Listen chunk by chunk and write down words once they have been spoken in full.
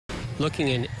looking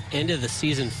in end of the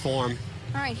season form.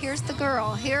 All right, here's the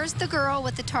girl. Here's the girl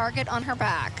with the target on her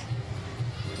back.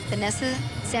 Vanessa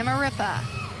Zamarripa,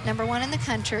 #1 in the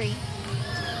country.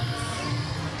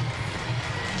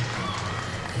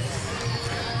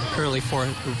 Currently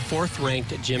fourth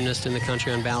ranked gymnast in the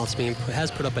country on balance beam,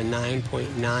 has put up a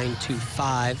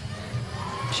 9.925.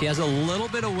 She has a little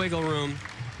bit of wiggle room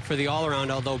for the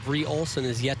all-around, although Bree Olson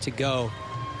is yet to go.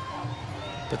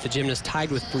 But the gymnast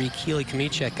tied with Bree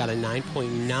Keely-Kamichek got a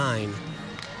 9.9.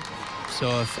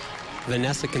 So if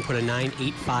Vanessa can put a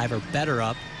 9.85 or better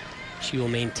up, she will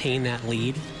maintain that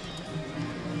lead.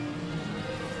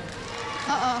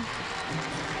 Uh-oh.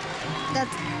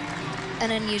 That's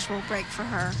an unusual break for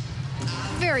her.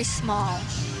 Very small.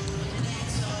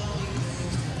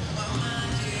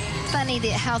 Funny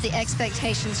how the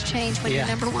expectations change when you're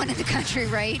 #1 in the country,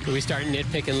 right? We start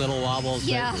nitpicking little wobbles.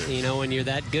 Yeah. But, you know, when you're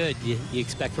that good, you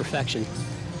expect perfection.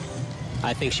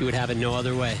 I think she would have it no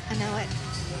other way. I know it.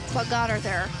 It's what got her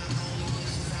there.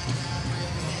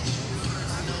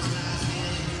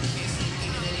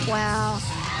 Wow.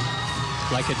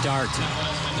 Like a dart.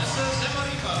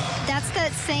 That's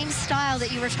that same style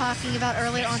that you were talking about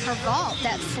earlier on her vault,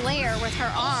 that flare with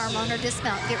her arm on her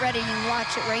dismount. Get ready, you can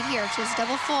watch it right here. She's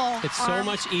double full. It's so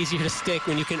much easier to stick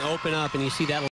when you can open up and you see that